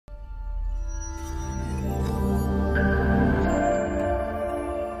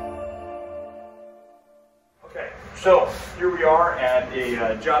So here we are at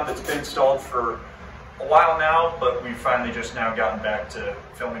a job that's been installed for a while now, but we've finally just now gotten back to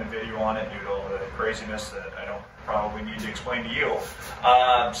filming a video on it due to all the craziness that I don't probably need to explain to you.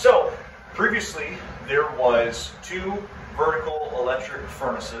 So previously there was 2 vertical electric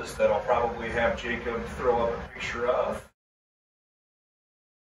furnaces that I'll probably have Jacob throw up a picture of.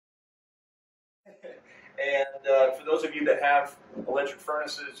 And for those of you that have electric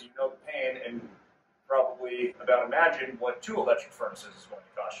furnaces, you know the pain and probably about imagine what 2 electric furnaces is going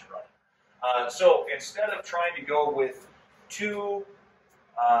to cost you running. So instead of trying to go with 2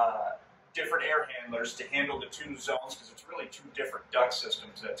 different air handlers to handle the 2 zones, because it's really 2 different duct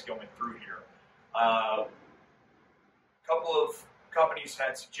systems that's going through here. A couple of companies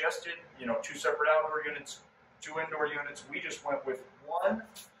had suggested, 2 separate outdoor units, 2 indoor units. We just went with 1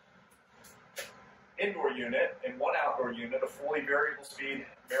 indoor unit and 1 outdoor unit, a fully variable speed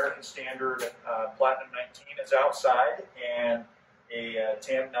American Standard Platinum 19 is outside, and a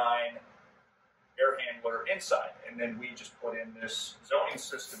TAM 9 air handler inside. And then we just put in this zoning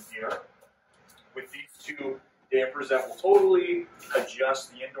system here with these 2 dampers that will totally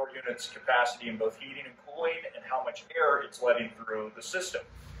adjust the indoor unit's capacity in both heating and cooling and how much air it's letting through the system.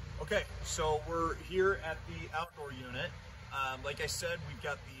 Okay, so we're here at the outdoor unit. Like I said, we've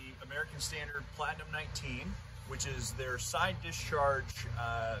got the American Standard Platinum 19, which is their side discharge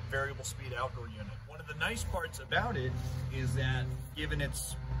variable speed outdoor unit. One of the nice parts about it is that, given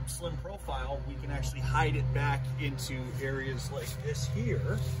its slim profile, we can actually hide it back into areas like this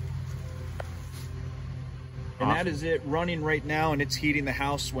here. And that is it running right now, and it's heating the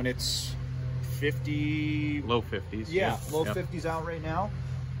house when it's 50... Low 50s. Yeah, low 50s out right now.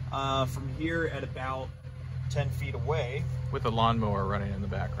 From here at about 10 feet away. With a lawnmower running in the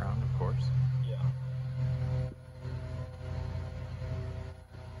background, of course. Yeah.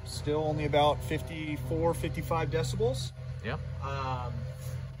 Still only about 54, 55 decibels. Yep.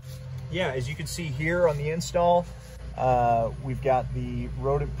 Yeah, as you can see here on the install, we've got the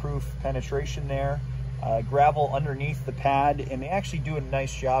rodent-proof penetration there. Gravel underneath the pad, and they actually do a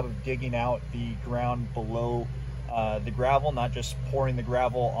nice job of digging out the ground below the gravel, not just pouring the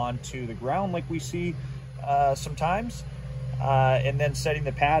gravel onto the ground like we see sometimes, and then setting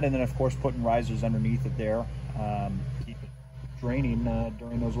the pad, and then of course putting risers underneath it there, keep it draining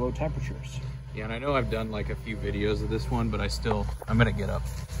during those low temperatures. Yeah, and I know I've done like a few videos of this one, but I'm gonna get up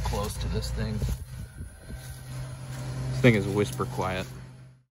close to this thing. This thing is whisper quiet.